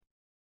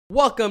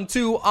Welcome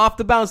to Off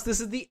the Bounce. This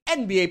is the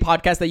NBA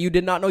podcast that you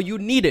did not know you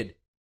needed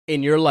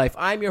in your life.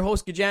 I'm your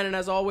host, Gajan, and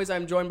as always,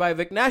 I'm joined by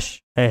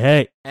Viknesh.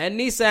 Hey. And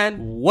Nissan.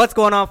 What's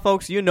going on,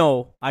 folks? You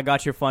know I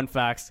got your fun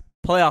facts,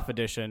 playoff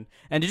edition.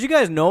 And did you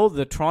guys know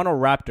the Toronto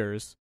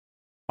Raptors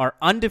are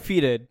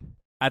undefeated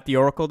at the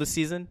Oracle this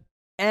season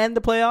and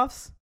the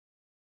playoffs?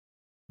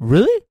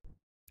 Really?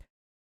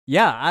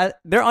 Yeah,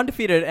 they're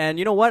undefeated. And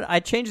you know what?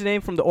 I changed the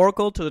name from the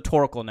Oracle to the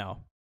Toracle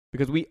now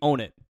because we own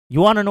it. You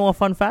want to know a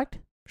fun fact?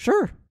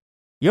 Sure.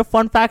 Your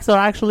fun facts are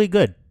actually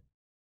good.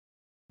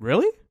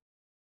 Really?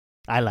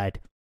 I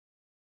lied.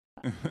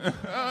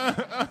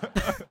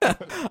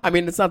 I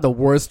mean, it's not the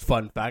worst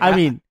fun fact. I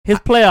mean, his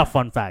playoff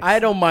fun facts. I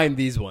don't mind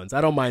these ones.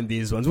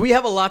 We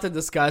have a lot to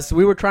discuss.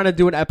 We were trying to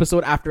do an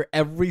episode after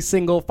every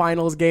single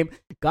finals game.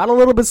 Got a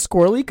little bit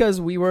squirrely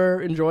because we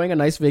were enjoying a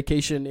nice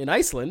vacation in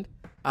Iceland.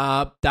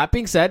 That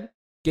being said,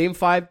 Game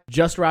 5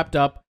 just wrapped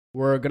up.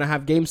 We're going to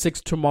have Game 6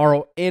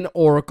 tomorrow in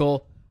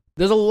Oracle.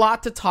 There's a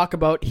lot to talk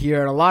about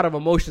here and a lot of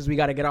emotions we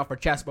got to get off our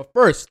chest. But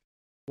first,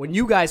 when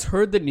you guys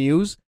heard the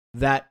news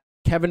that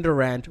Kevin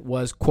Durant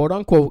was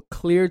quote-unquote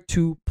cleared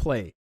to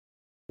play,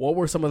 what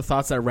were some of the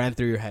thoughts that ran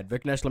through your head?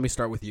 Viknesh, let me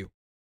start with you.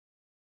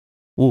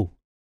 Ooh.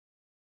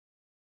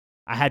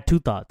 I had two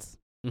thoughts.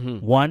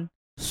 Mm-hmm. One,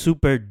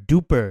 super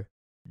duper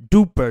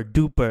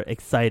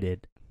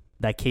excited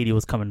that Katie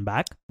was coming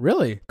back.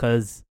 Really?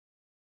 Because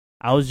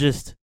I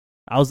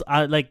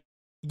like,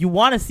 you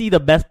want to see the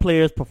best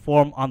players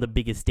perform on the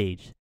biggest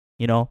stage.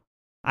 You know,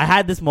 I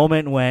had this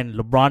moment when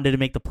LeBron didn't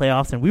make the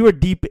playoffs, and we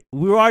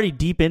were already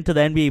deep into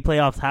the NBA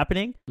playoffs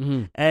happening.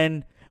 Mm-hmm.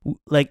 And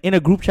like in a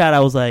group chat,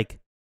 I was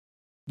like,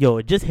 "Yo,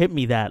 it just hit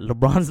me that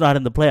LeBron's not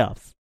in the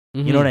playoffs."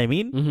 Mm-hmm. You know what I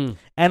mean? Mm-hmm.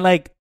 And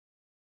like,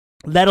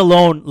 let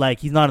alone like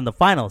he's not in the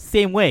finals.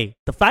 Same way,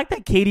 the fact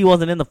that Katie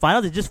wasn't in the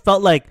finals, it just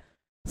felt like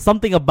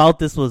something about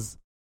this was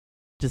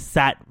just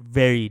sat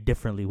very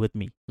differently with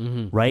me,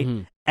 right?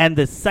 Mm-hmm. And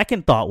the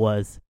second thought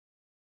was,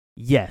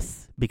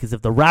 yes, because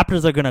if the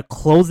Raptors are gonna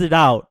close it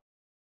out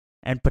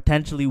and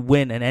potentially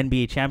win an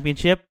NBA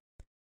championship,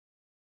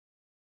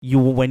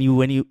 when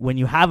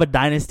you have a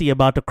dynasty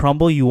about to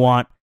crumble, you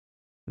want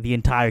the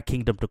entire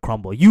kingdom to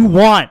crumble. You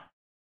want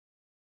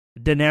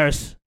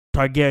Daenerys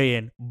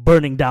Targaryen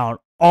burning down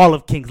all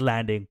of King's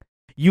Landing.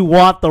 You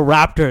want the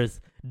Raptors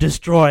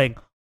destroying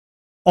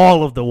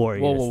all of the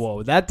Warriors.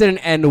 Whoa. That didn't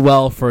end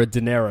well for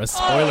Daenerys.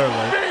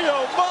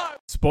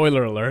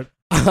 Spoiler alert.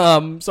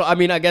 So, I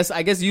mean, I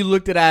guess you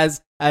looked at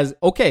it as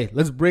okay,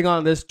 let's bring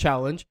on this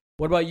challenge.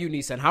 What about you,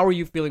 Nissan? How are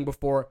you feeling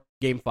before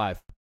Game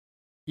 5?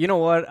 You know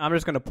what? I'm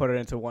just going to put it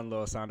into one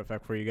little sound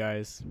effect for you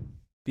guys.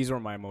 These were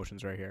my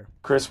emotions right here.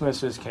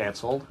 Christmas is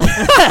canceled.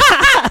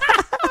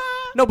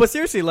 No, but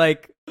seriously,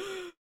 like,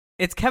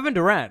 it's Kevin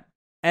Durant.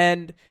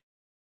 And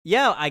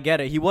yeah, I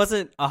get it. He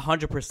wasn't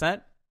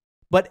 100%,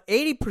 but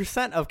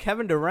 80% of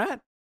Kevin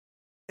Durant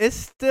is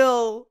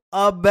still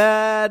a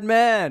bad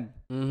man.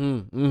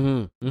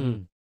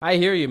 I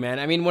hear you, man.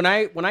 I mean, when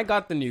I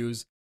got the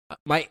news,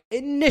 my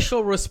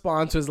initial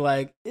response was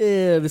like,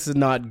 this is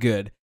not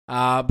good.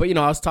 But, you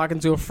know, I was talking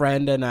to a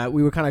friend and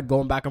we were kind of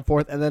going back and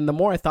forth. And then the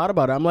more I thought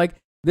about it, I'm like,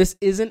 this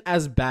isn't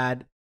as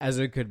bad as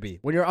it could be.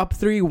 When you're up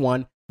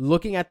 3-1,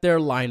 looking at their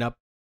lineup,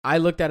 I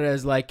looked at it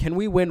as like, can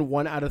we win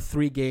 1 out of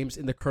 3 games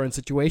in the current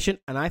situation?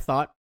 And I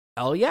thought,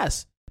 hell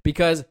yes.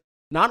 Because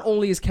not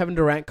only is Kevin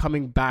Durant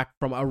coming back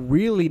from a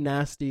really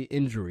nasty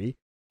injury,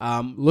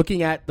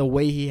 looking at the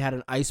way he had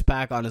an ice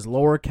pack on his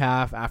lower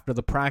calf after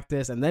the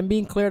practice and then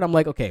being cleared, I'm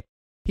like, okay,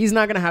 he's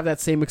not going to have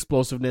that same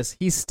explosiveness.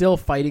 He's still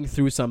fighting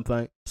through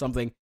something.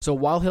 So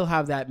while he'll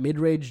have that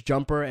mid-range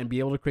jumper and be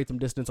able to create some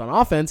distance on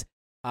offense,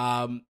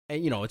 and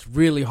you know, it's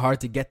really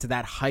hard to get to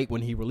that height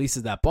when he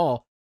releases that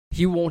ball,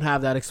 he won't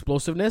have that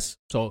explosiveness.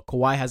 So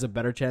Kawhi has a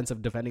better chance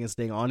of defending and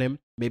staying on him,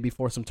 maybe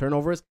force some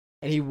turnovers,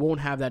 and he won't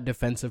have that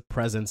defensive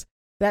presence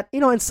that, you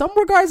know, in some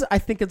regards, I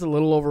think it's a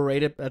little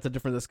overrated. That's a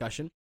different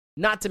discussion.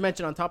 Not to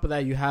mention, on top of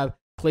that, you have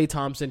Klay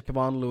Thompson,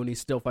 Kevon Looney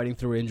still fighting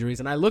through injuries.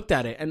 And I looked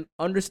at it, and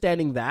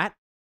understanding that,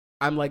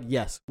 I'm like,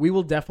 yes, we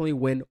will definitely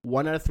win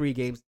 1 out of 3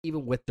 games,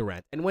 even with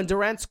Durant. And when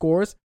Durant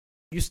scores,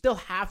 you still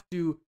have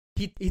to,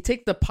 he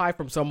takes the pie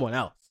from someone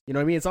else. You know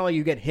what I mean? It's not like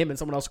you get him and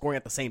someone else scoring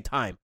at the same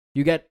time.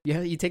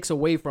 He takes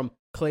away from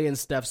Klay and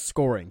Steph's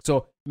scoring.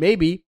 So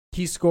maybe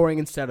he's scoring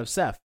instead of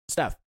Steph.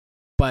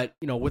 But,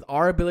 you know, with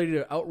our ability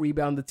to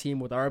out-rebound the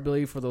team, with our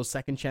ability for those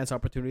second chance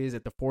opportunities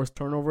at the forced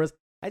turnovers,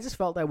 I just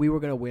felt that we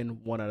were going to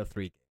win 1 out of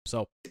 3 games.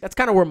 So that's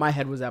kind of where my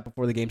head was at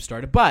before the game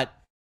started. But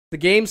the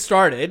game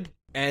started,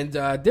 and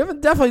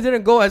definitely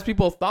didn't go as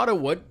people thought it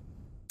would.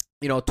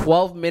 You know,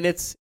 12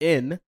 minutes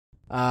in,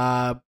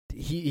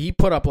 he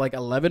put up like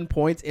 11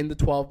 points in the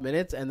 12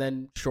 minutes, and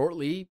then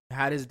shortly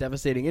had his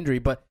devastating injury.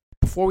 But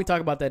before we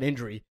talk about that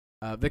injury,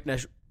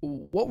 Viknesh,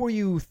 what were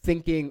you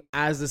thinking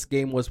as this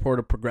game was sort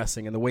of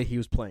progressing and the way he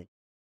was playing?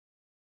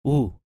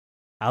 Ooh,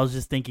 I was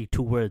just thinking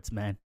 2 words,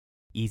 man.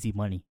 Easy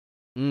money.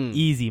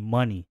 Easy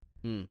money.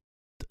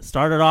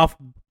 Started off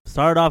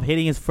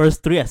hitting his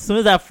first 3. As soon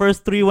as that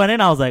first 3 went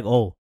in, I was like,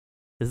 oh,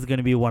 this is going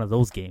to be one of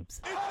those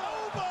games. It's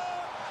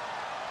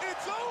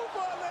over.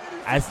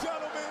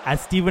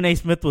 as Stephen A.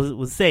 Smith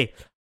would say,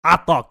 I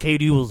thought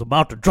KD was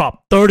about to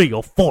drop 30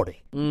 or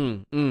 40.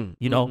 You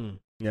know,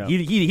 Yeah.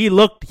 he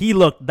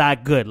looked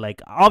that good.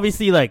 Like,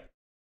 obviously, like,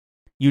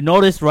 you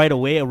noticed right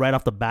away, right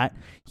off the bat,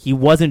 he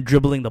wasn't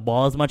dribbling the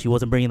ball as much. He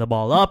wasn't bringing the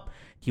ball up.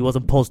 He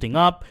wasn't posting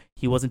up.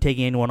 He wasn't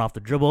taking anyone off the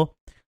dribble.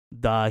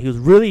 He was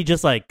really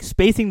just like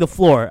spacing the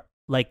floor,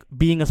 like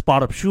being a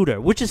spot up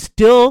shooter, which is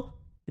still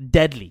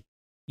deadly.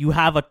 You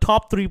have a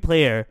top 3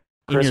 player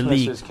in your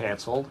league. Christmas is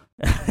canceled.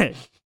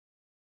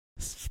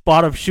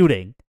 Spot up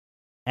shooting,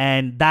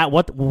 and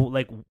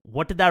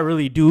what did that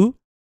really do?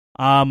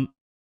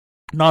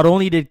 Not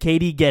only did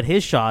KD get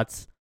his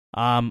shots,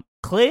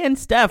 Clay and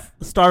Steph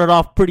started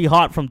off pretty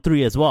hot from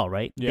 3 as well,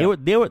 right? Yeah.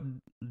 They were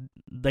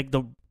like,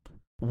 the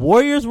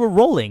Warriors were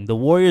rolling.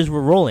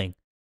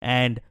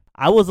 And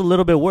I was a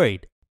little bit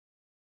worried.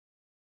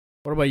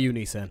 What about you,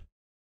 Nissan?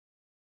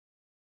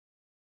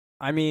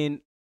 I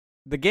mean,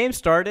 the game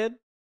started,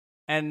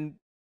 and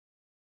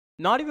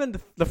not even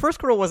the first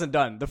quarter wasn't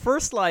done. The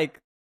first, like,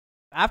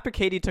 after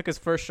KD took his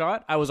first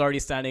shot, I was already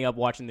standing up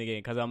watching the game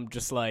because I'm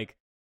just like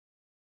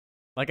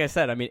I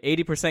said, I mean,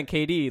 80%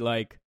 KD,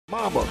 like,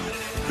 Mama,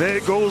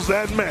 there goes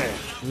that man.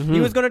 he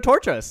was going to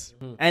torch us.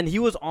 And he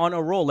was on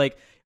a roll. Like,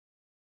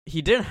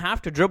 he didn't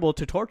have to dribble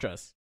to torch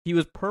us. He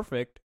was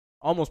perfect,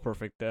 almost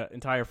perfect, the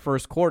entire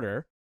first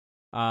quarter.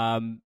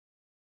 And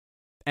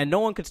no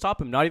one could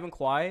stop him. Not even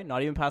Kawhi,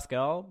 not even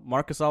Pascal.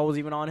 Marc Gasol was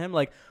even on him.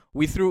 Like,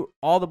 we threw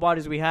all the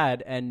bodies we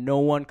had, and no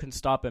one could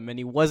stop him. And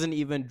he wasn't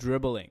even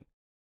dribbling,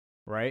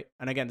 right?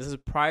 And again, this is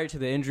prior to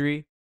the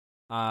injury.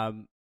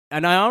 And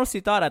I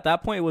honestly thought at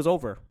that point it was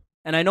over.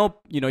 And I know,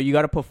 you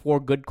got to put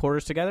 4 good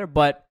quarters together,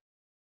 but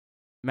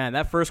man,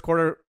 that first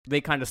quarter, they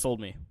kind of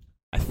sold me.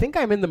 I think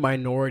I'm in the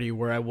minority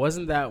where I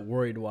wasn't that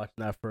worried watching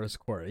that first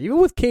quarter. Even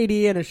with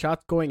KD and his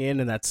shots going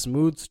in and that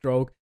smooth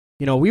stroke,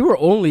 we were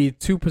only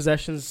 2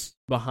 possessions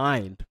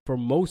behind for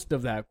most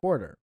of that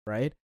quarter,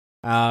 right?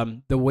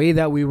 The way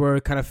that we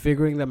were kind of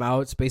figuring them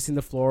out, spacing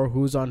the floor,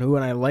 who's on who,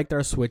 and I liked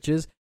our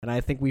switches, and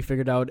I think we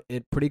figured out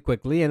it pretty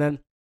quickly. And then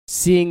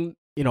seeing,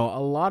 a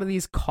lot of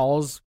these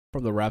calls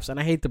from the refs, and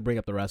I hate to bring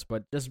up the refs,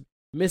 but just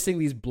missing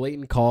these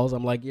blatant calls,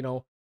 I'm like,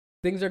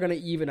 things are going to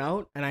even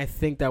out, and I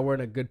think that we're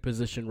in a good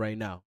position right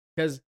now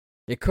because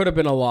it could have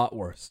been a lot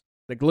worse.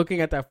 Like,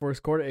 looking at that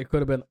first quarter, it could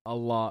have been a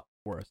lot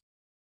worse.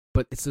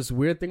 But it's this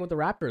weird thing with the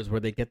Raptors where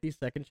they get these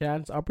second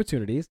chance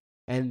opportunities,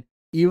 and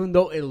even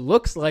though it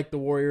looks like the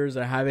Warriors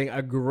are having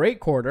a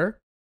great quarter,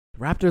 the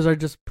Raptors are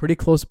just pretty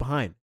close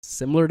behind,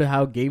 similar to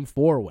how Game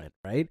 4 went,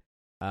 right?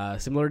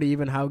 Similar to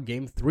even how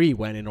Game 3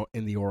 went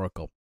in the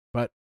Oracle.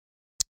 But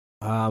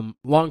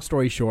long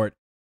story short,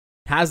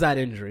 has that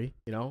injury,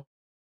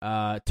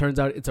 turns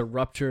out it's a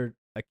ruptured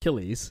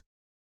Achilles.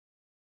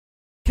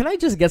 Can I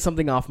just get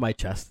something off my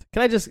chest?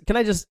 Can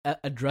I just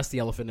address the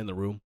elephant in the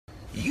room?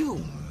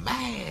 You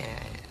mad.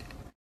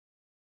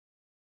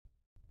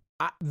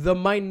 The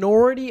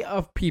minority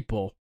of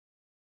people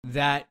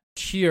that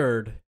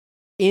cheered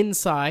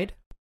inside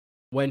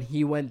when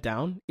he went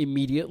down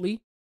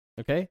immediately,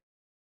 okay?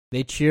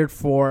 They cheered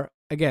for,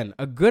 again,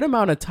 a good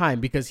amount of time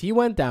because he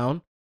went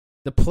down,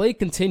 the play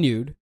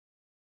continued,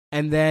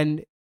 and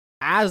then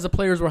as the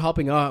players were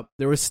helping up,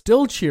 they were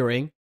still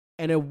cheering,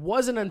 and it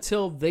wasn't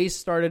until they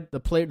started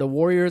the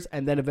Warriors,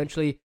 and then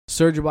eventually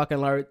Serge Ibaka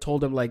and Larry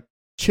told him, like,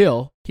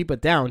 chill, keep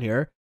it down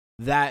here,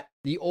 that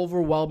the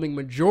overwhelming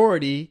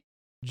majority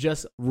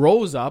just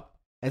rose up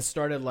and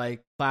started,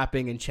 like,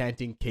 clapping and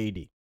chanting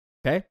KD.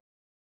 Okay?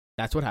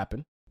 That's what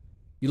happened.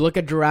 You look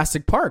at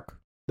Jurassic Park,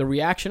 the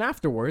reaction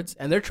afterwards,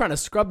 and they're trying to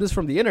scrub this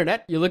from the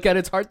internet. You look at it,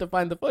 it's hard to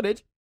find the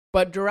footage,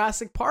 but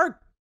Jurassic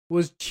Park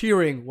was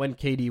cheering when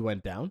KD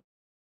went down.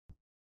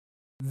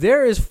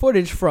 There is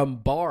footage from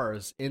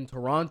bars in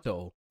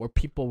Toronto where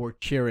people were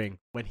cheering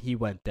when he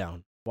went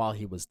down, while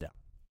he was down.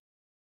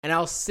 And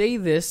I'll say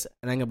this,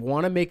 and I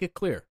want to make it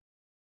clear.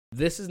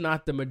 This is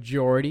not the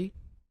majority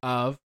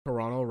of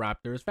Toronto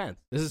Raptors fans.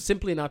 This is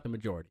simply not the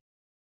majority.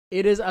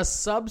 It is a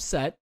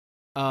subset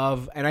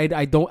of, and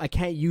I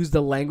can't use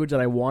the language that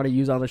I want to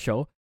use on the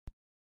show,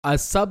 a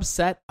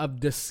subset of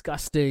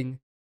disgusting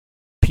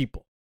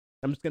people.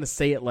 I'm just going to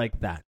say it like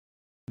that.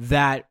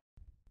 That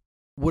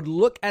would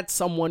look at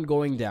someone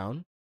going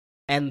down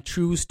and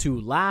choose to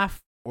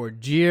laugh or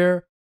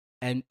jeer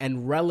and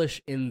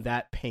relish in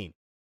that pain.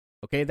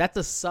 Okay, that's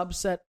a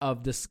subset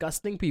of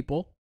disgusting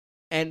people,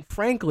 and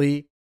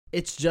frankly,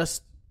 it's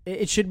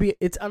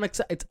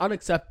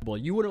unacceptable.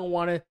 You wouldn't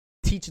want to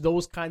teach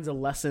those kinds of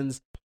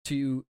lessons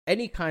to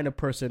any kind of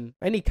person,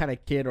 any kind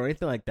of kid or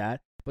anything like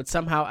that, but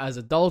somehow as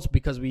adults,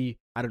 because we,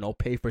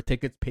 pay for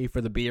tickets, pay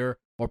for the beer,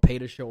 or pay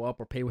to show up,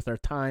 or pay with our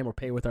time, or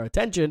pay with our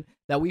attention,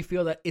 that we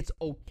feel that it's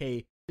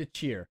okay to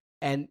cheer.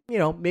 And,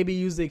 maybe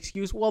use the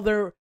excuse, well,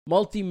 they're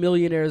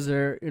multi-millionaires,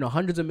 they're,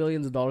 hundreds of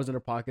millions of dollars in their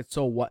pockets,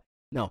 so what?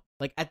 No,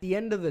 like at the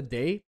end of the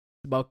day,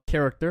 it's about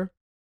character.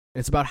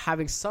 It's about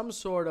having some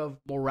sort of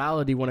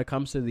morality when it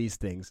comes to these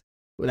things.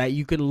 That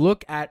you can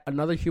look at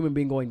another human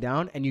being going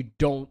down and you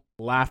don't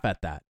laugh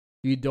at that.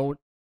 You don't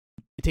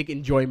take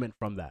enjoyment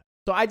from that.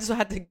 So I just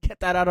had to get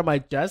that out of my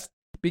chest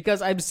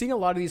because I'm seeing a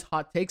lot of these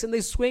hot takes and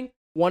they swing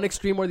one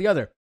extreme or the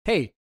other.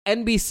 Hey,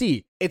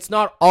 NBC, it's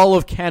not all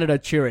of Canada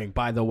cheering,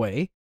 by the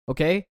way,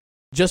 okay?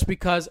 Just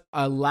because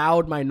a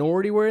loud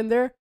minority were in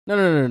there?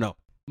 No.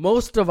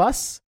 Most of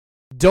us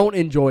don't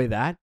enjoy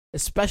that,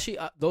 especially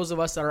those of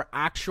us that are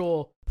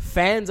actual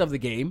fans of the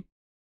game.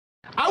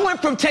 I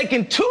went from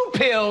taking 2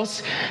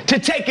 pills to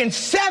taking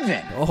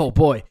 7. Oh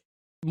boy.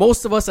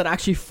 Most of us that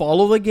actually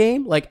follow the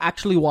game, like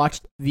actually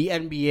watched the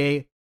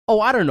NBA,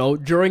 I don't know,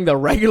 during the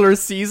regular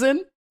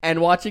season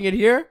and watching it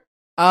here,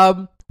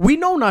 we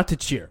know not to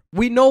cheer.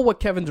 We know what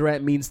Kevin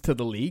Durant means to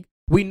the league.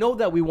 We know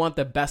that we want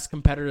the best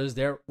competitors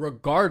there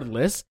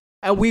regardless,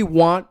 and we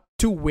want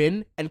to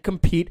win and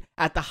compete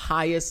at the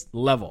highest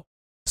level.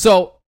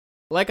 So,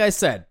 like I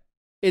said,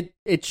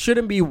 it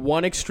shouldn't be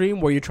one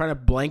extreme where you're trying to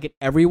blanket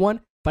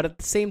everyone, but at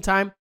the same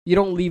time, you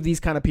don't leave these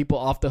kind of people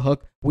off the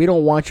hook. We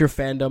don't want your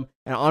fandom,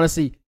 and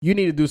honestly, you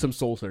need to do some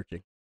soul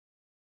searching.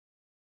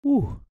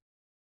 Ooh.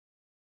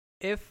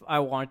 If I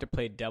wanted to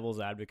play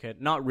devil's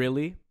advocate, not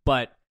really,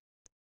 but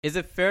is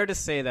it fair to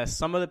say that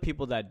some of the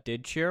people that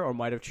did cheer or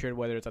might have cheered,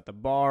 whether it's at the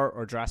bar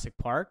or Jurassic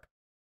Park,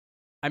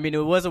 I mean, it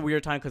was a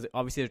weird time because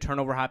obviously the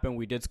turnover happened.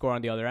 We did score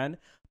on the other end.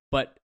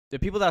 But the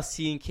people that are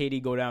seeing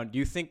KD go down, do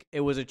you think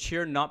it was a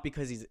cheer not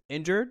because he's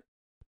injured,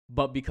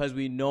 but because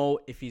we know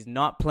if he's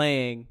not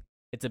playing,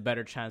 it's a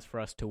better chance for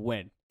us to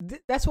win?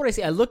 That's what I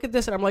say. I look at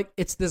this and I'm like,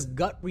 it's this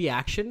gut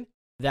reaction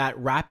that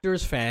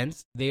Raptors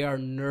fans, they are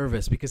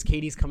nervous because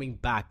KD's coming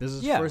back. This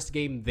is his first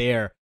game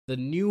there. The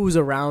news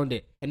around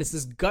it. And it's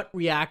this gut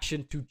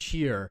reaction to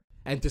cheer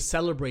and to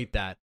celebrate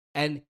that.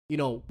 And,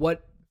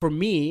 what, for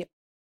me,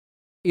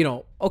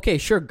 okay,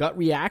 sure, gut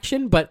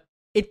reaction, but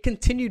it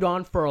continued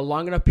on for a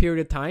long enough period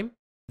of time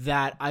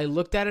that I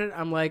looked at it,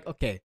 I'm like,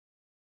 okay,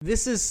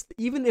 this is,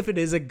 even if it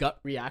is a gut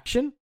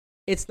reaction,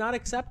 it's not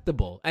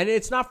acceptable. And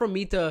it's not for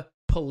me to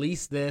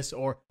police this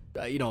or,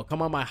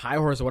 come on my high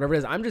horse or whatever it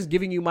is. I'm just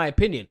giving you my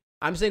opinion.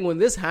 I'm saying when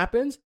this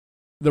happens,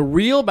 the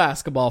real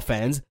basketball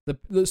fans,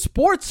 the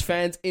sports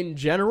fans in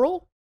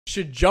general,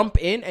 should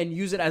jump in and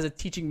use it as a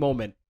teaching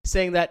moment,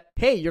 saying that,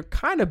 hey, you're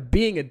kind of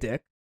being a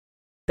dick.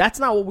 That's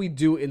not what we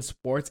do in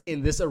sports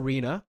in this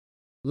arena.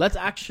 Let's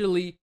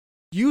actually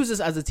use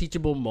this as a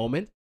teachable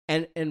moment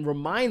and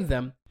remind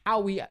them how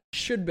we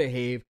should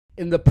behave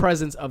in the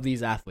presence of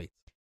these athletes.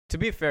 To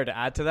be fair, to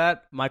add to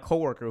that, my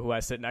coworker who I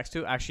sit next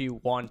to actually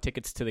won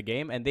tickets to the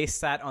game, and they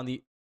sat on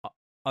the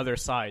other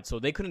side, so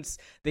they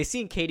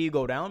seen KD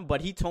go down,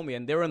 but he told me,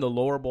 and they were in the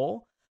lower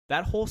bowl,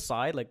 that whole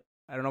side, like,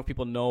 I don't know if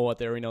people know what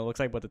the arena looks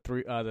like, but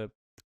the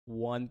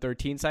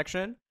 113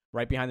 section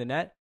right behind the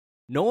net,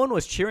 no one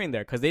was cheering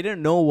there because they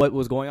didn't know what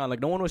was going on. Like,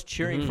 no one was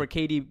cheering for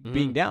KD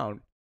being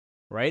down,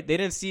 right? They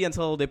didn't see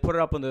until they put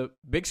it up on the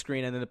big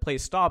screen and then the play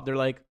stopped. They're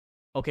like,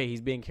 okay,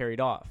 he's being carried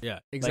off. Yeah,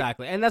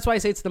 exactly. And that's why I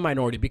say it's the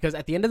minority, because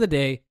at the end of the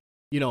day,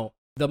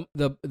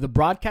 the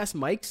broadcast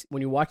mics,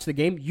 when you watch the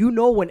game,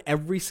 when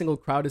every single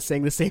crowd is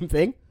saying the same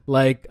thing,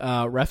 like,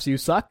 refs, you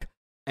suck.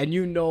 And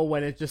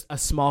when it's just a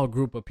small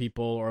group of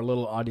people or a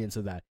little audience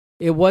of that.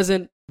 It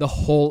wasn't the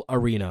whole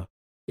arena.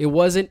 It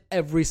wasn't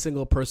every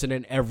single person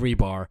in every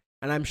bar.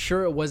 And I'm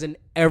sure it wasn't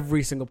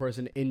every single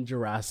person in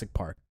Jurassic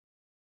Park.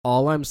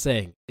 All I'm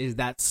saying is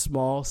that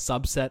small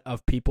subset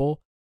of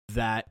people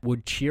that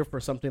would cheer for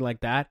something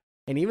like that,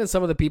 and even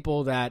some of the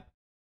people that,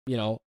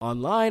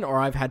 online or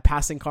I've had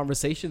passing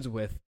conversations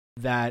with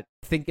that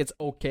think it's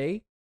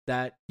okay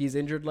that he's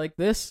injured like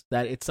this,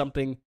 that it's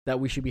something that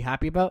we should be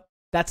happy about,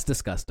 that's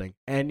disgusting.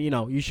 And,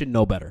 you should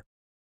know better.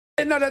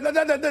 No,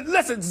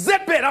 listen,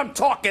 zip it. I'm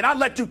talking. I'll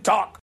let you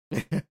talk.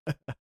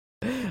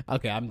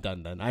 Okay, I'm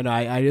done then. I know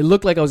it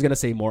looked like I was going to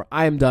say more.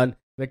 I am done.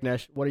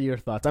 Viknesh, what are your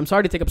thoughts? I'm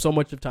sorry to take up so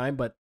much of time,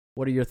 but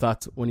what are your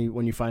thoughts when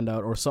you find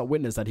out or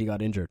witness that he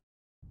got injured?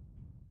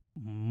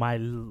 My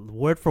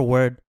word for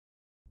word,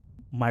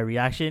 my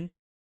reaction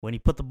when he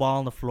put the ball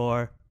on the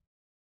floor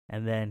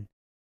and then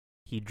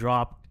he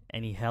dropped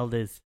and he held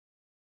his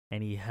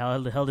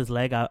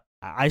leg out.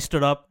 I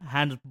stood up,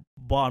 hands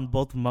on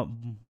both my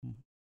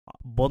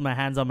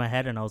hands on my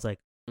head, and I was like,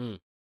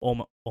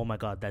 oh my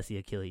God, that's the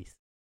Achilles.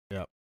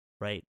 Yep.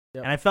 Right.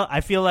 Yep. And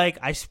I feel like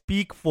I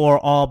speak for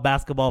all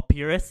basketball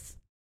purists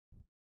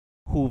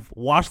who've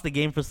watched the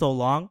game for so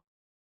long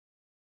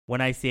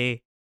when I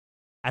say,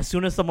 as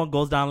soon as someone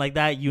goes down like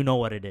that, you know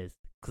what it is.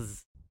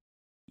 Because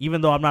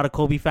even though I'm not a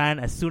Kobe fan,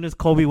 as soon as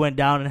Kobe went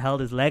down and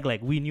held his leg,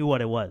 like, we knew what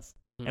it was.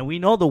 And we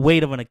know the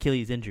weight of an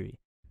Achilles injury,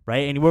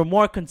 right? And we're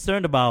more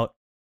concerned about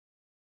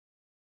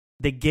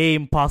the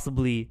game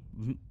possibly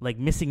like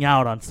missing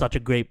out on such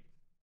a great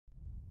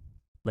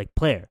like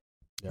player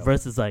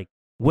versus like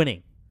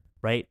winning,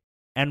 right?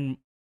 And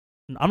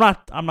I'm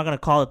not gonna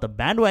call it the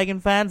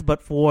bandwagon fans,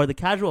 but for the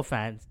casual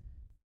fans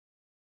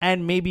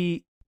and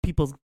maybe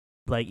people's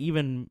like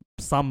even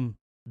some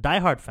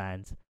diehard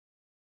fans,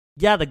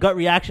 the gut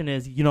reaction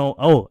is,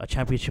 a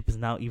championship is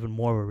now even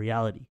more of a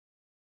reality,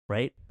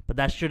 right? But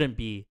that shouldn't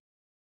be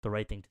the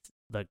right thing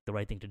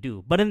to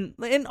do. But in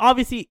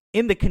obviously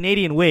in the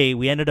Canadian way,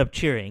 we ended up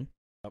cheering,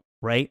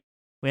 right?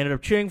 We ended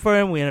up cheering for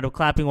him. We ended up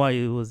clapping while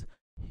he was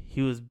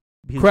he was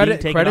being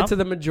taken Credit off. to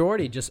the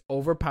majority, just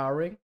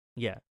overpowering,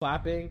 Yeah.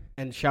 clapping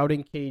and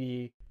shouting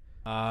KD.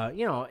 I'm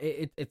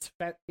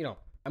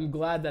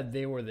glad that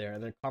they were there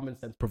and their common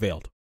sense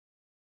prevailed.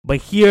 But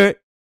here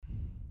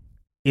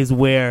is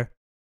where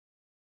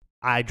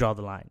I draw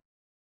the line.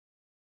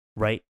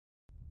 Right?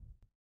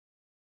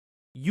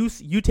 You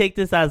take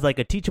this as like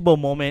a teachable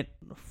moment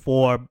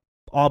for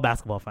all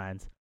basketball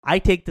fans. I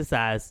take this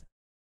as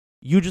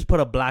you just put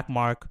a black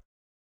mark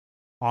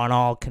on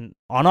all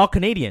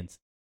Canadians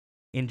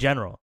in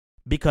general,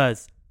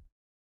 because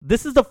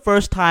this is the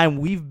first time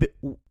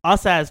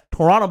us as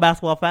Toronto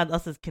basketball fans,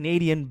 us as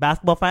Canadian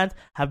basketball fans,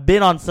 have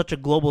been on such a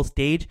global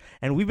stage,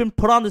 and we've been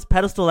put on this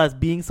pedestal as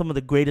being some of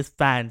the greatest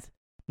fans.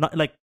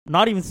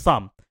 Not even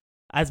some,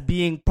 as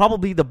being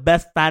probably the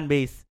best fan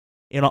base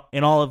in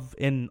all of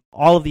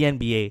the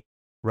NBA.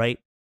 Right?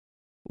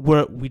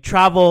 We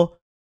travel.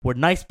 We're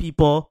nice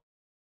people.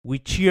 We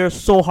cheer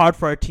so hard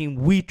for our team.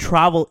 We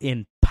travel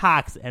in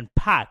packs and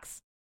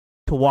packs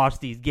to watch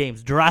these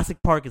games. Jurassic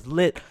Park is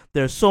lit.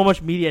 There's so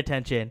much media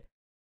attention.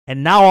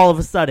 And now all of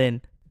a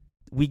sudden,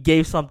 we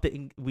gave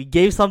something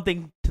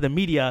to the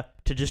media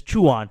to just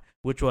chew on,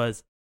 which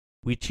was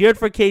we cheered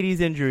for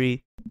KD's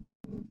injury,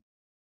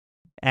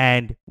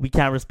 and we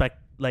don't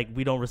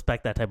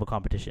respect that type of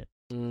competition.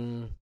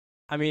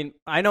 I mean,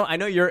 I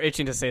know you're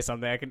itching to say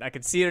something. I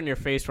can see it in your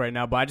face right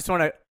now, but I just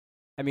want to.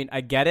 I mean,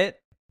 I get it.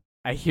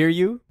 I hear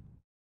you.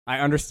 I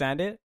understand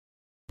it.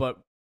 But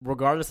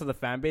regardless of the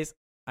fan base,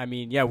 I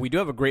mean, yeah, we do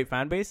have a great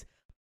fan base,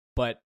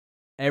 but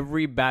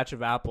every batch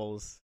of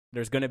apples,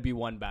 there's going to be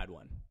one bad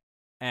one.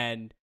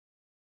 And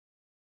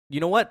you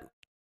know what?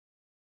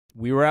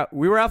 We were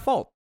at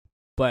fault.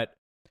 But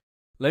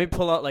let me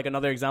pull out like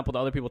another example that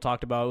other people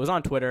talked about. It was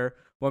on Twitter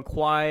when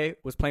Kawhi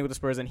was playing with the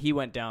Spurs and he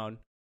went down.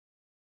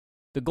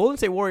 The Golden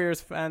State Warriors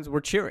fans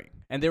were cheering,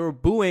 and they were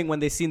booing when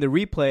they seen the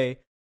replay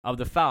of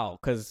the foul,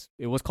 because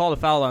it was called a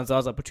foul on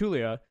Zaza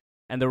Pachulia,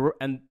 and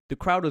the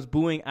crowd was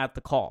booing at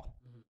the call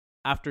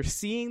after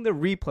seeing the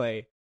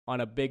replay on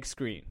a big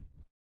screen,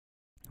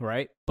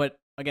 right? But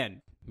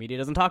again, media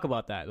doesn't talk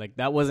about that. Like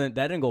that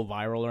didn't go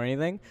viral or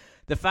anything.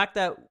 The fact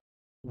that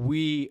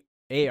we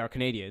are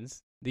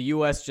Canadians, the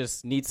U.S.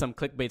 just needs some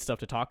clickbait stuff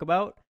to talk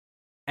about,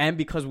 and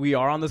because we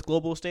are on this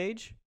global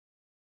stage,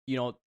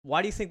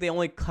 why do you think they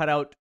only cut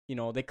out?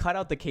 They cut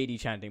out the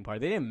KD chanting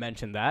part. They didn't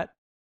mention that.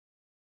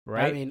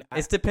 Right? I mean,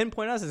 it's to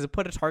pinpoint us, it's to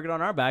put a target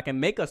on our back and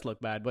make us look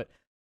bad, but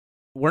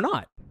we're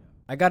not.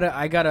 I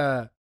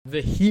gotta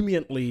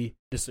vehemently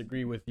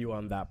disagree with you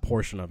on that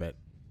portion of it.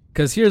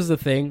 Because here's the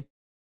thing.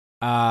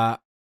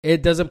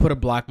 It doesn't put a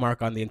black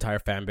mark on the entire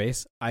fan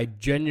base. I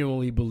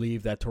genuinely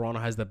believe that Toronto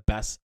has the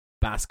best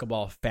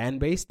basketball fan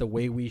base, the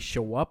way we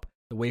show up,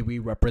 the way we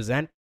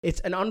represent.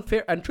 It's an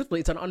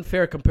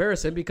unfair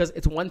comparison because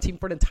it's one team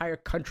for an entire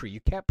country.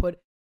 You can't put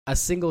a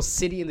single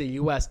city in the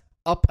U.S.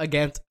 up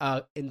against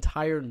an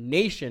entire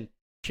nation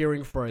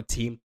cheering for a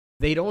team.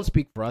 They don't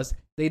speak for us.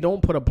 They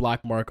don't put a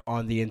black mark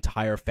on the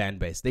entire fan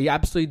base. They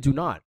absolutely do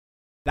not.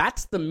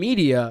 That's the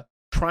media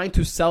trying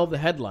to sell the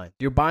headline.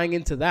 You're buying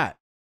into that.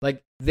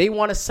 Like, they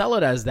want to sell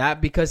it as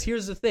that because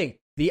here's the thing.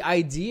 The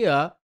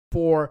idea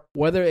for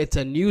whether it's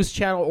a news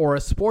channel or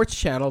a sports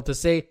channel to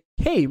say,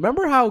 hey,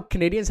 remember how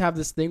Canadians have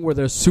this thing where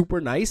they're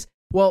super nice?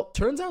 Well,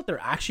 turns out they're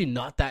actually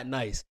not that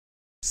nice.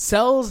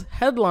 Sells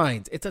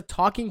headlines. It's a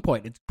talking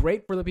point. It's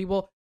great for the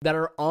people that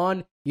are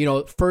on,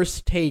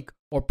 First Take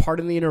or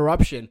Pardon the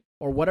Interruption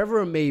or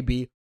whatever it may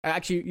be.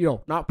 Actually,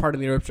 not Pardon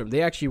the Interruption.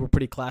 They actually were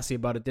pretty classy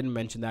about it. Didn't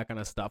mention that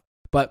kind of stuff.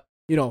 But,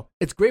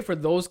 it's great for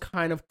those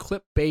kind of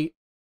clickbait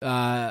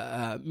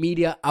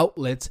media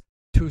outlets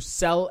to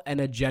sell an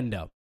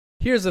agenda.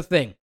 Here's the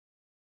thing.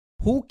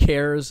 Who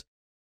cares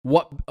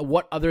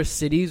what other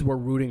cities were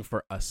rooting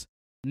for us?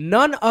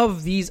 None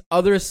of these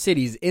other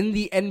cities in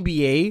the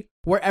NBA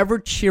were ever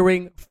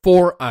cheering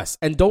for us.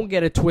 And don't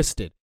get it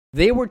twisted.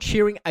 They were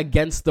cheering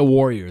against the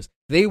Warriors.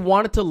 They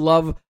wanted to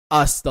love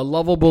us, the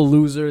lovable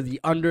loser, the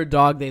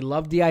underdog. They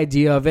loved the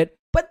idea of it.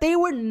 But they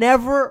were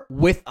never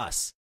with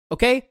us.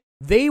 Okay?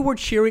 They were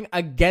cheering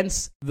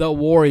against the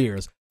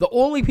Warriors. The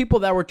only people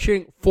that were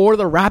cheering for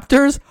the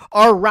Raptors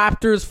are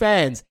Raptors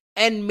fans.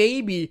 And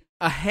maybe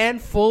a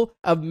handful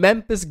of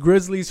Memphis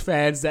Grizzlies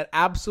fans that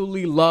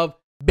absolutely love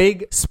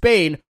Big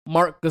Spain,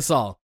 Marc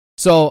Gasol.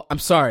 So, I'm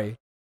sorry,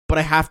 but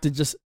I have to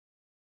just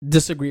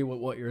disagree with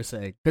what you're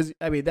saying. Because,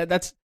 I mean,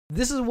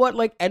 this is what,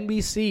 like,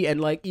 NBC and,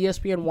 like,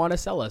 ESPN want to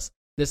sell us.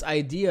 This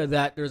idea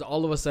that there's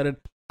all of a sudden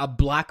a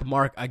black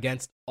mark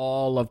against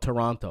all of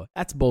Toronto.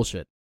 That's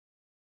bullshit.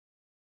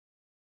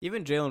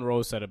 Even Jalen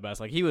Rose said it best.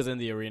 Like, he was in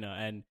the arena,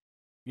 and,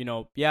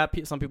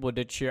 some people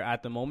did cheer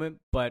at the moment,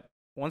 but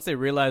once they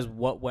realized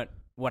what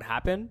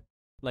happened,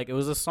 like, it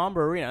was a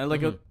somber arena. And,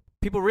 like,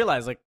 people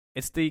realized, like,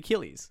 it's the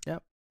Achilles.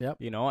 Yep.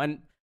 And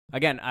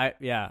again, I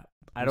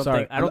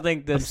don't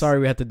think this. I'm sorry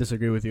we had to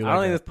disagree with you. I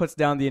don't think this puts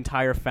down the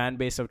entire fan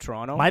base of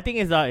Toronto. My thing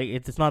is,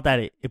 it's not that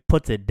it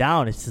puts it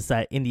down. It's just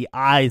that in the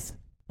eyes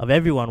of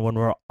everyone, when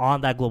we're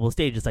on that global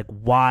stage, it's like,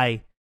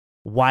 why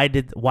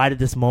did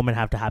this moment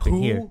have to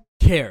happen here? Who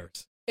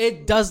cares?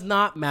 It does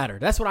not matter.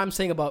 That's what I'm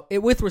saying about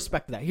it with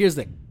respect to that. Here's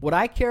the thing. What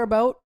I care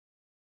about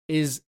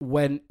is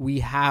when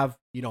we have,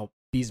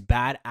 these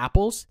bad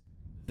apples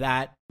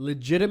that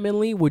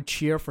legitimately would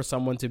cheer for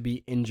someone to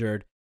be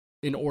injured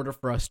in order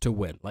for us to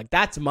win. Like,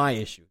 that's my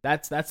issue.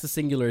 That's the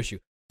singular issue.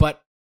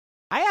 But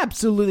I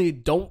absolutely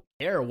don't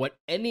care what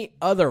any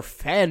other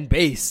fan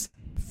base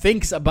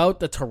thinks about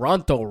the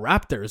Toronto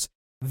Raptors.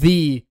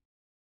 The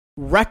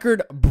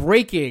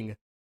record-breaking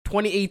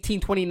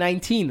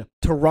 2018-2019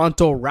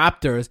 Toronto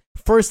Raptors,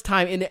 first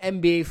time in the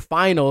NBA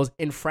Finals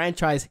in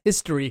franchise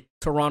history,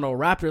 Toronto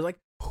Raptors. Like,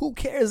 who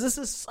cares? This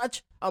is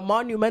such a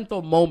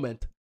monumental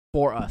moment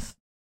for us.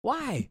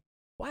 Why?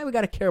 Why we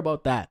got to care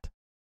about that?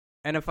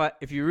 And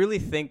if you really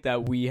think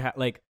that we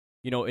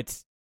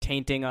it's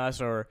tainting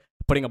us or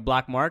putting a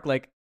black mark,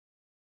 like,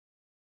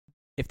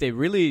 if they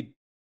really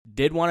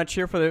did want to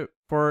cheer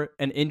for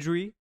an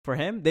injury for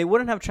him, they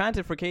wouldn't have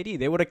chanted for KD.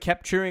 They would have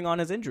kept cheering on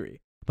his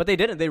injury. But they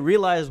didn't. They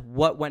realized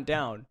what went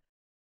down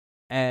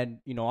and,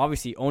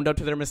 obviously owned up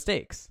to their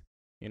mistakes.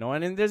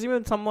 And then there's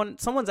even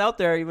someone's out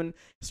there even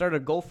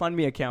started a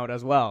GoFundMe account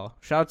as well.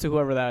 Shout out to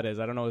whoever that is.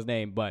 I don't know his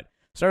name, but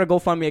started a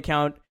GoFundMe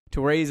account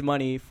to raise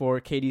money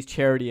for KD's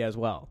charity as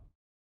well.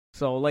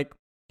 So,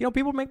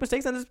 people make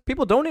mistakes and there's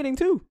people donating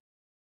too.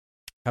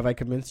 Have I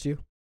convinced you?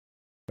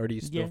 Or do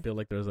you still feel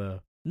like there's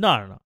a...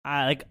 No.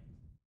 I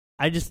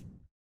just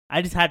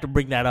had to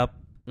bring that up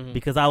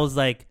because I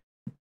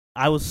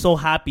was so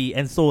happy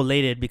and so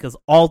elated because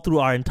all through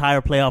our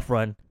entire playoff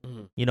run,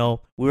 we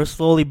were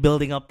slowly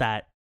building up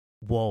that,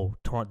 whoa,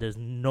 there's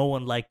no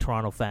one like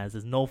Toronto fans.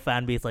 There's no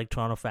fan base like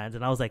Toronto fans.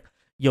 And I was like,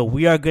 yo,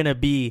 we are going to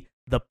be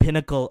the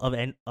pinnacle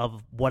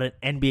of what an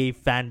NBA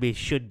fan base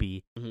should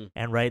be.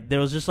 And there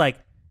was just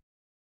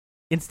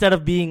instead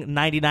of being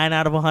 99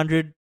 out of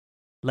 100,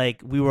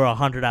 we were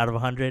 100 out of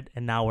 100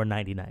 and now we're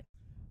 99.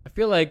 I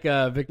feel like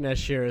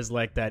Vignesh here is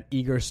like that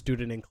eager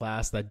student in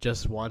class that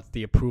just wants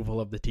the approval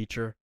of the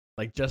teacher.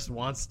 Just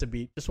wants to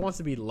be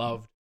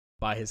loved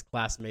by his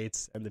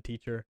classmates and the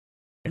teacher.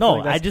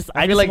 I just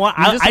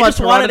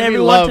wanted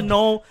everyone to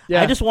know.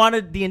 Yeah. I just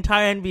wanted the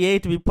entire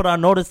NBA to be put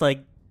on notice.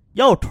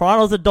 Yo,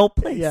 Toronto's a dope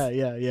place. Yeah.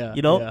 Yeah.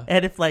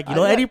 And if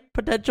any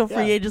potential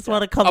free agents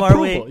want to come our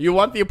way, you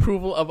want the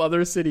approval of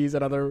other cities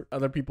and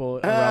other people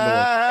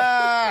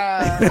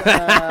around the world.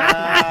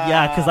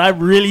 Yeah, because I'm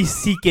really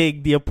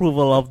seeking the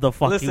approval of the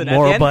fucking Listen,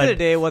 Moribund. at the end of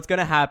the day, what's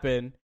gonna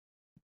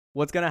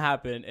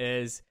happen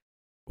is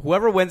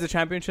whoever wins the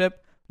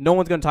championship, no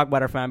one's gonna talk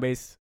about our fan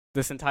base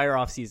this entire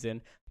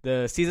offseason.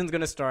 The season's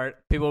going to start.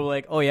 People are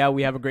like, oh, yeah,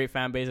 we have a great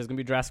fan base. It's going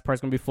to be Jurassic Park's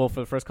going to be full for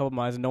the first couple of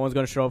months. And no one's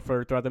going to show up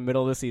throughout the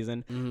middle of the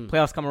season.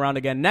 Playoffs come around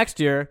again. Next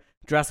year,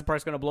 Jurassic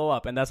Park's going to blow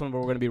up. And that's when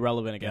we're going to be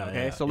relevant again,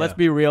 okay? So let's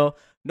be real.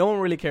 No one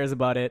really cares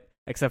about it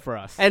except for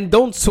us. And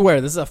don't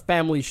swear. This is a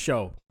family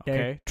show.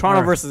 Okay?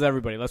 Toronto versus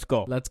everybody. Let's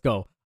go. Let's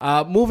go.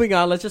 Moving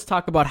on, let's just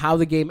talk about how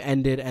the game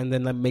ended and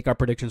then make our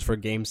predictions for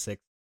Game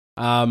 6.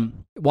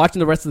 Watching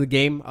the rest of the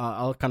game,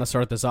 I'll kind of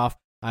start this off.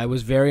 I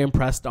was very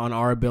impressed on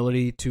our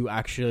ability to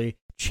actually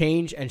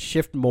change and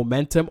shift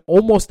momentum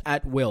almost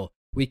at will.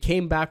 We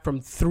came back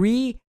from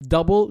 3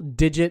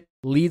 double-digit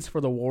leads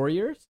for the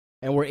Warriors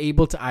and were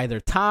able to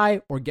either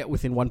tie or get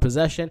within one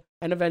possession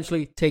and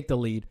eventually take the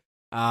lead.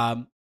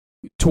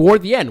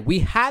 Toward the end, we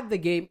had the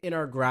game in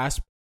our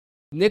grasp.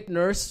 Nick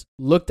Nurse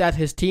looked at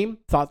his team,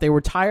 thought they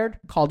were tired,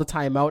 called a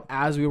timeout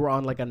as we were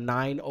on a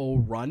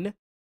 9-0 run.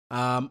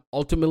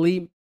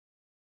 Ultimately,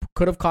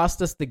 could have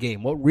cost us the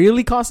game. What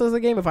really cost us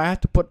the game, if I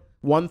had to put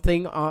one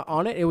thing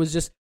on it, it was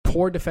just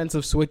poor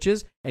defensive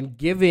switches and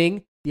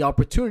giving the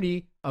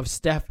opportunity of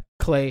Steph,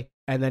 Clay,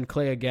 and then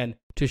Clay again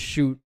to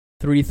shoot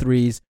 3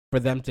 threes for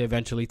them to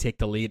eventually take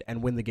the lead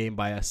and win the game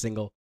by a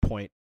single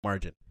point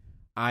margin.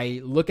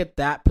 I look at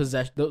that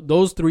possession,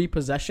 those 3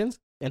 possessions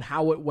and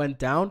how it went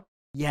down.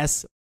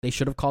 Yes, they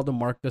should have called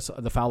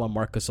the foul on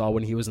Marc Gasol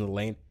when he was in the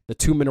lane. The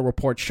 2-minute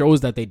report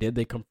shows that they did.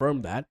 They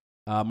confirmed that.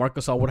 Marc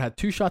Gasol would have had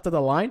 2 shots at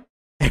the line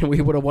and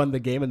we would have won the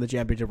game and the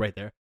championship right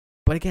there.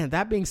 But again,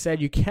 that being said,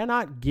 you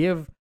cannot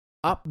give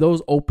up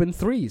those open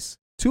threes.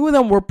 2 of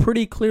them were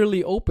pretty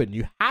clearly open.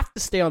 You have to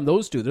stay on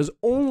those 2. There's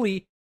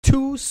only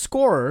 2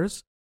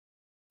 scorers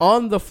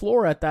on the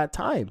floor at that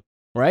time,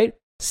 right?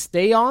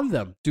 Stay on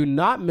them. Do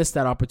not miss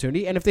that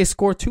opportunity. And if they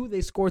score 2,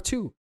 they score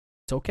 2.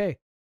 It's okay.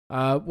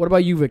 What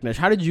about you, Vignesh?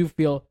 How did you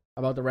feel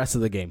about the rest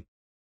of the game?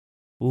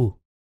 Ooh.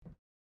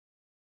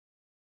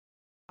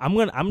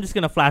 I'm just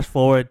gonna flash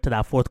forward to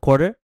that fourth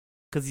quarter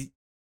because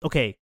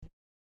Kawhi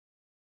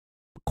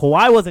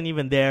wasn't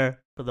even there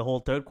for the whole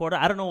third quarter.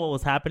 I don't know what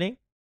was happening.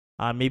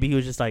 Maybe he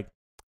was just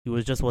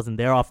wasn't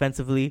there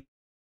offensively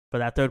for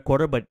that third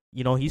quarter. But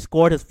he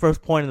scored his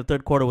first point in the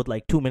third quarter with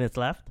 2 minutes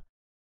left,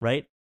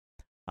 right?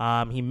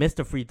 He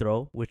missed a free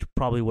throw, which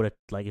probably would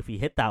have if he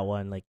hit that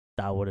one,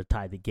 that would have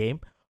tied the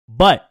game.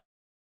 But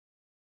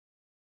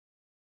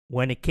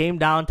when it came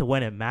down to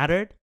when it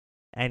mattered,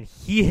 and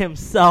he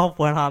himself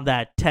went on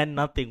that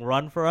 10-0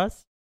 run for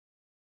us,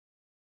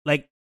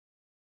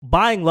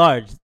 by and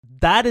large,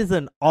 that is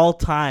an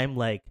all-time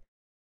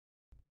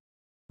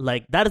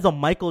Like, that is a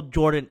Michael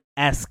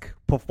Jordan-esque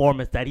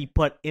performance that he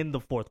put in the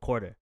fourth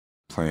quarter.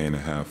 Playing to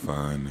have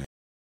fun.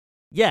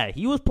 Yeah,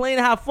 he was playing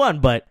to have fun,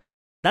 but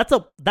that's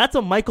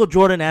a Michael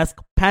Jordan-esque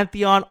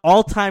Pantheon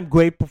all-time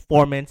great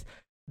performance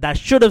that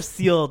should have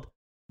sealed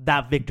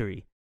that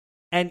victory.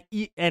 And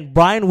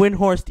Brian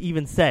Windhorst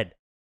even said,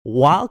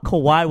 while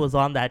Kawhi was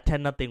on that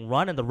 10-0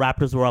 run and the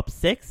Raptors were up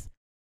 6,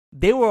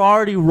 they were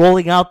already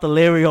rolling out the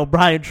Larry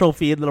O'Brien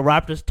trophy in the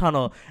Raptors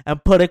tunnel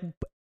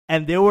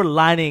and they were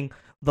lining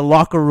the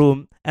locker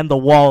room and the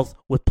walls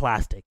with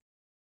plastic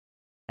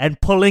and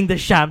pulling the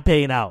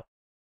champagne out.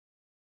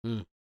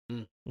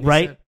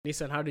 Right?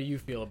 Nissan, how do you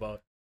feel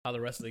about how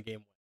the rest of the game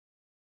went?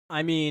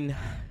 I mean,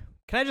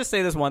 can I just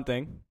say this one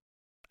thing?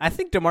 I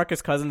think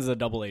DeMarcus Cousins is a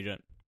double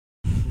agent.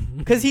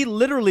 Because he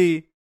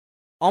literally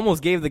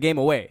almost gave the game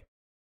away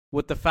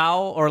with the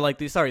foul, or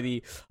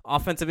the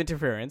offensive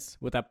interference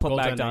with that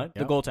putback done,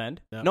 the goaltend.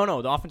 Yeah.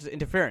 No, the offensive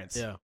interference.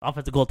 Yeah.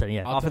 Offensive goaltending,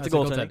 yeah. Offensive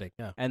goaltending.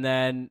 Yeah. And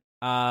then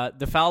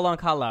the foul on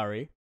Kyle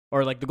Lowry,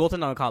 or like the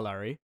goaltend on Kyle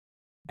Lowry.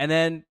 And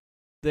then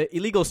the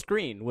illegal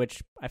screen,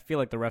 which I feel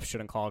like the refs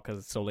shouldn't call because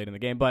it's so late in the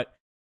game. But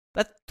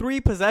that's 3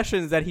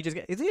 possessions that he just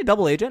 – is he a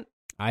double agent?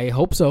 I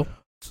hope so.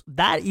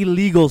 That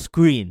illegal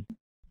screen,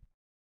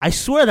 I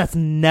swear that's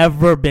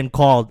never been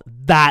called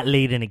that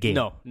late in a game.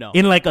 No.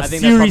 In like a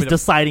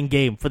series-deciding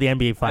game for the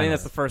NBA Finals. I think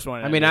that's the first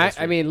one.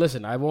 I mean,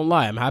 listen, I won't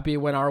lie. I'm happy it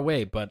went our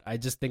way, but I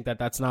just think that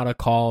that's not a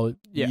call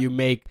you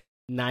make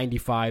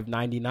 95,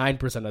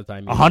 99% of the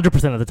time.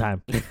 100% of the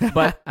time.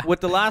 But with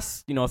the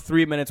last,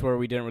 3 minutes where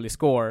we didn't really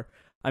score,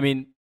 I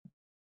mean,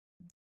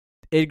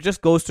 it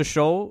just goes to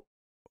show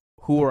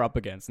who we're up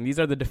against. And these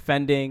are the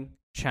defending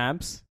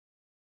champs.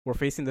 We're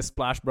facing the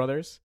Splash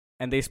Brothers,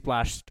 and they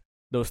splashed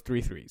those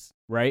 3 threes,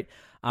 right?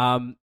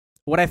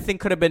 What I think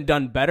could have been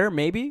done better,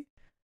 maybe,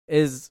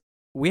 is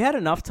we had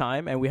enough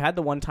time, and we had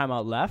the one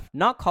timeout left.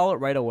 Not call it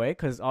right away,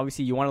 because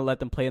obviously you want to let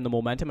them play in the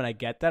momentum, and I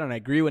get that, and I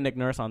agree with Nick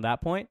Nurse on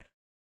that point.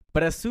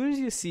 But as soon as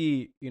you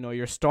see,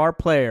 your star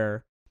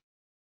player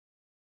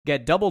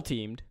get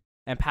double-teamed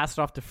and pass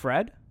it off to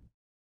Fred,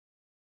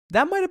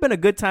 that might have been a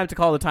good time to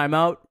call the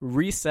timeout,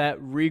 reset,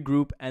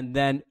 regroup, and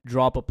then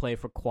drop a play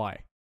for Kawhi.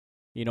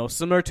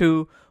 Similar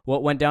to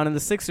what went down in the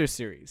Sixers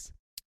series.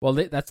 Well,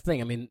 that's the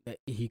thing. I mean,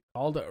 he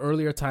called an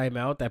earlier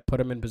timeout that put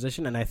him in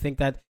position, and I think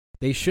that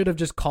they should have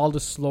just called a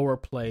slower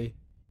play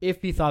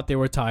if he thought they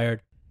were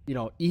tired.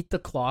 Eat the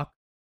clock,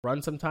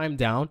 run some time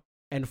down,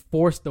 and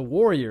force the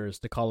Warriors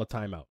to call a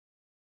timeout.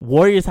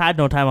 Warriors had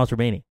no timeouts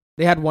remaining.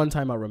 They had one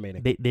timeout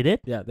remaining. They did?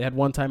 Yeah, they had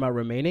one timeout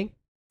remaining,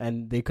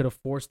 and they could have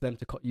forced them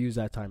to use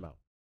that timeout.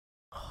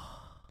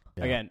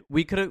 Yeah. Again,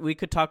 we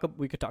could talk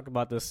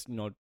about this,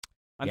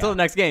 until the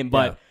next game,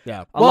 but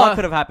a lot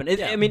could have happened.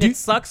 It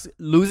sucks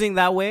losing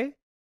that way,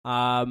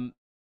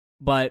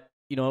 but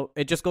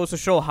it just goes to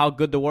show how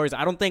good the Warriors.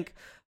 I don't think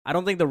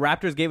the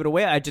Raptors gave it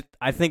away.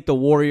 I think the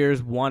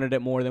Warriors wanted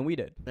it more than we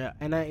did. Yeah,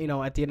 and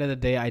at the end of the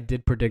day, I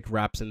did predict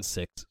Raps in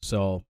 6.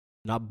 So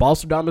not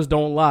Balstradamus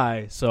don't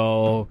lie.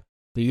 So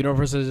the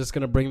universe is just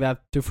gonna bring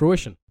that to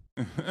fruition.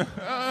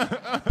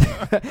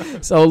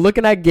 So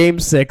looking at Game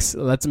 6,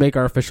 let's make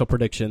our official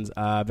predictions.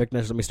 Victor,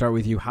 let me start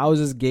with you. How is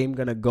this game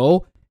gonna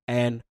go?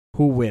 And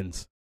who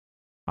wins?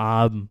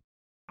 I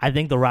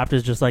think the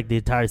Raptors, just like the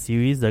entire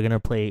series, they're going to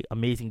play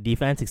amazing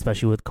defense,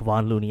 especially with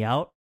Kevon Looney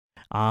out.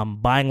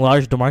 By and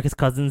large, DeMarcus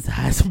Cousins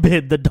has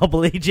been the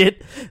double agent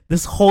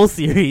this whole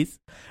series,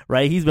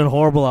 right? He's been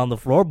horrible on the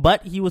floor,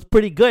 but he was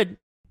pretty good,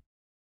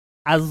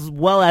 as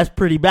well as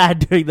pretty bad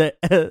during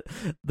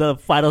the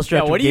final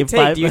stretch what of do you Game take?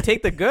 5. Do you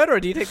take the good or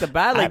do you take the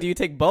bad? Do you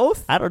take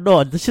both? I don't know.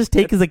 Let's just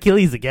take his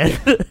Achilles again.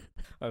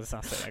 Oh, that's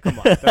not saying that. Come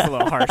on. That's a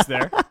little harsh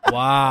there.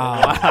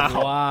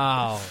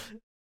 Wow.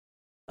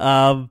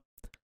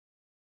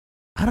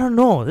 I don't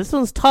know. This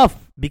one's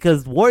tough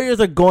because Warriors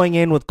are going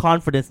in with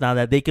confidence now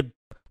that they could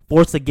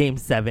force a Game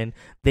 7.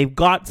 They've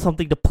got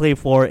something to play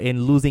for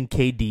in losing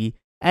KD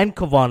and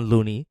Kevon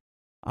Looney.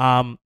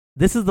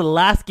 This is the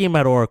last game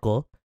at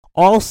Oracle.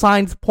 All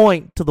signs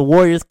point to the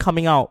Warriors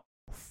coming out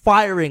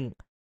firing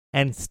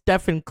and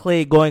Stephen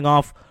Clay going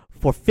off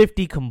for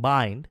 50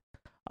 combined.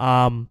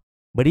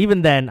 But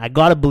even then, I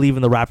gotta believe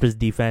in the Raptors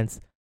defense.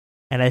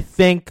 And I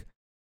think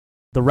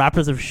the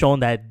Raptors have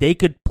shown that they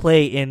could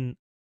play in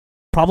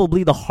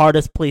probably the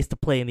hardest place to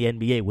play in the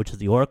NBA, which is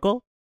the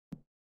Oracle.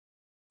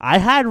 I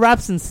had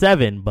Raps in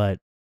 7, but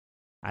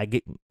I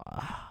get...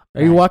 Are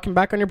you walking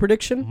back on your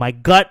prediction? My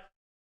gut...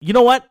 You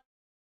know what?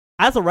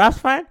 As a Raps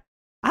fan,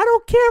 I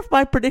don't care if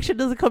my prediction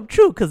doesn't come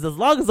true, because as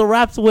long as the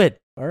Raps win.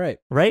 All right.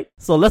 Right?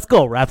 So let's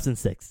go, Raps in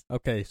 6.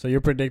 Okay, so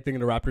you're predicting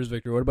the Raptors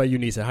victory. What about you,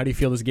 Nisa? How do you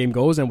feel this game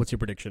goes, and what's your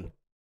prediction?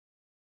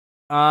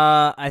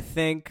 I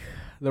think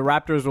the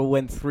Raptors will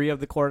win 3 of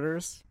the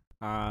quarters.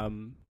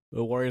 The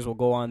Warriors will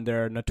go on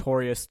their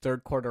notorious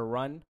third quarter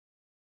run,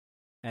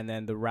 and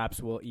then the Raps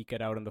will eke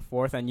it out in the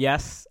fourth. And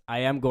yes,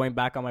 I am going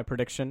back on my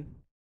prediction,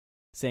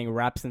 saying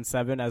Raps in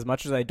 7. As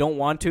much as I don't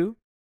want to,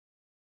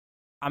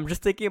 I'm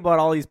just thinking about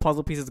all these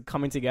puzzle pieces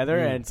coming together,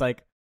 and it's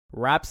like,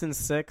 Raps in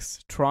 6.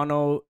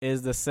 Toronto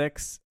is the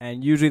 6.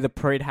 And usually the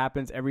parade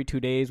happens every 2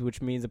 days,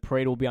 which means the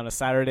parade will be on a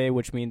Saturday,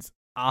 which means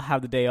I'll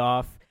have the day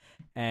off,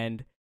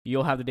 and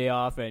you'll have the day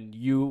off, and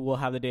you will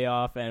have the day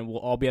off, and we'll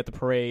all be at the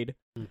parade.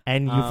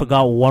 And you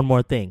forgot one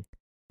more thing.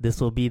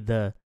 This will be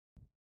the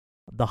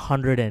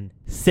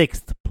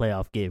 106th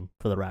playoff game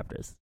for the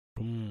Raptors.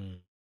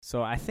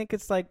 So I think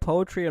it's like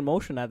poetry in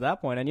motion at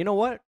that point. And you know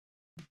what?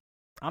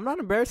 I'm not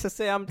embarrassed to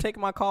say I'm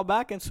taking my call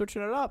back and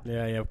switching it up.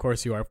 Yeah, of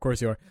course you are. Of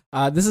course you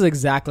are. This is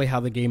exactly how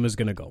the game is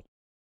going to go.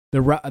 The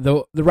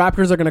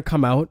Raptors are going to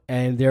come out,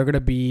 and they're going to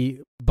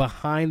be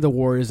behind the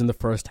Warriors in the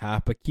first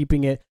half, but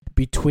keeping it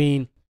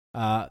between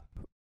a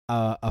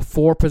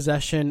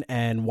 4-possession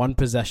and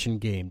 1-possession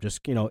game.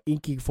 Just,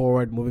 inking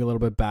forward, moving a little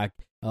bit back.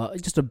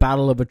 Just a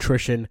battle of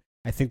attrition.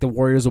 I think the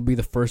Warriors will be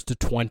the first to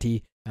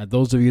 20.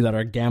 Those of you that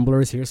are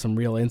gamblers, here's some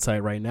real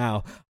insight right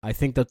now. I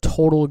think the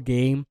total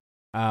game,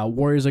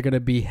 Warriors are going to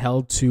be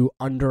held to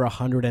under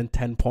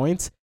 110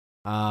 points.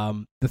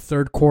 The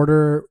third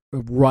quarter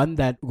run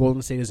that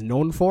Golden State is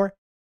known for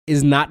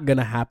is not going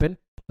to happen.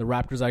 The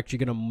Raptors are actually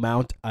going to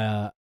mount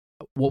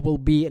what will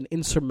be an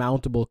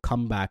insurmountable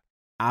comeback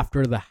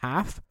after the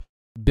half,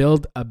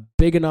 build a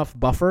big enough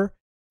buffer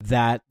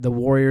that the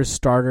Warriors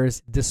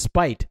starters,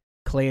 despite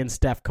Clay and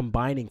Steph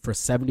combining for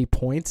 70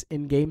 points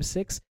in Game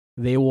 6,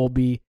 they will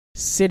be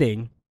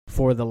sitting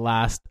for the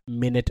last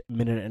minute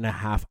and a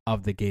half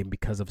of the game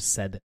because of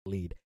said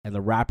lead. And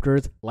the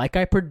Raptors, like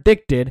I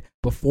predicted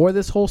before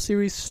this whole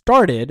series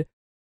started,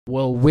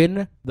 will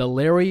win the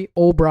Larry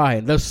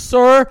O'Brien, the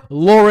Sir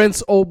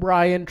Lawrence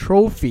O'Brien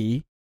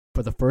Trophy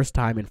for the first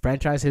time in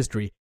franchise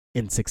history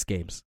in 6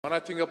 games. When I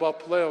think about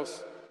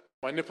playoffs,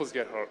 my nipples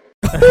get hurt.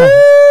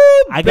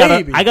 I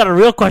got a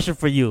real question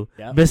for you,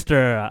 Yeah.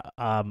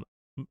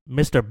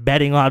 Mr.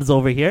 Betting Odds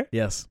over here.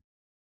 Yes.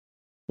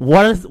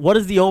 What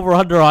is the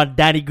over/under on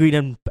Danny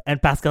Green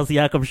and Pascal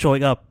Siakam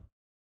showing up?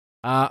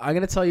 I'm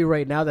going to tell you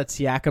right now that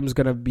Siakam's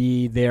going to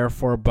be there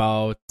for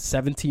about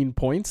 17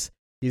 points.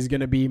 He's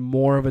going to be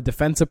more of a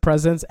defensive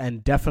presence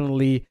and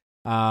definitely,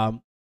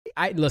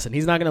 listen,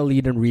 he's not going to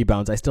lead in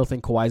rebounds. I still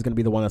think Kawhi is going to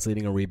be the one that's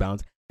leading in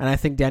rebounds. And I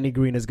think Danny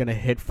Green is going to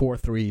hit 4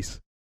 threes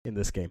in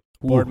this game.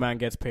 Boardman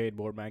gets paid.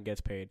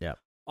 Yeah.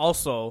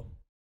 Also,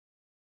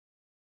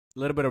 a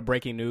little bit of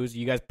breaking news.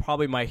 You guys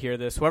probably might hear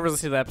this. Whoever's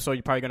listening to the episode,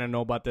 you're probably going to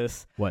know about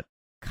this. What?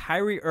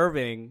 Kyrie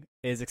Irving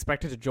is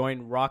expected to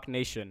join Rock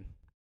Nation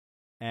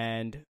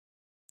and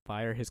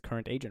fire his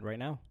current agent right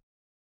now.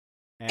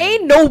 And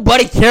Ain't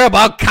nobody care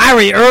about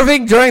Kyrie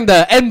Irving during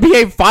the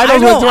NBA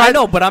Finals. I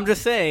know, but I'm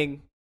just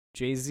saying,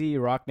 Jay-Z,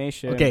 Rock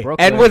Nation, Okay,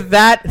 Brooklyn. and with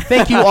that,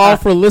 thank you all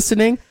for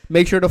listening.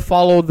 Make sure to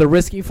follow the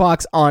Risky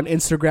Fox on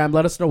Instagram.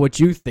 Let us know what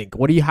you think.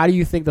 How do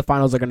you think the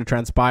finals are going to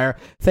transpire?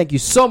 Thank you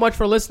so much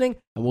for listening,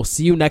 and we'll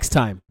see you next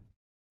time.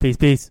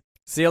 Peace.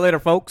 See you later,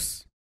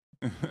 folks.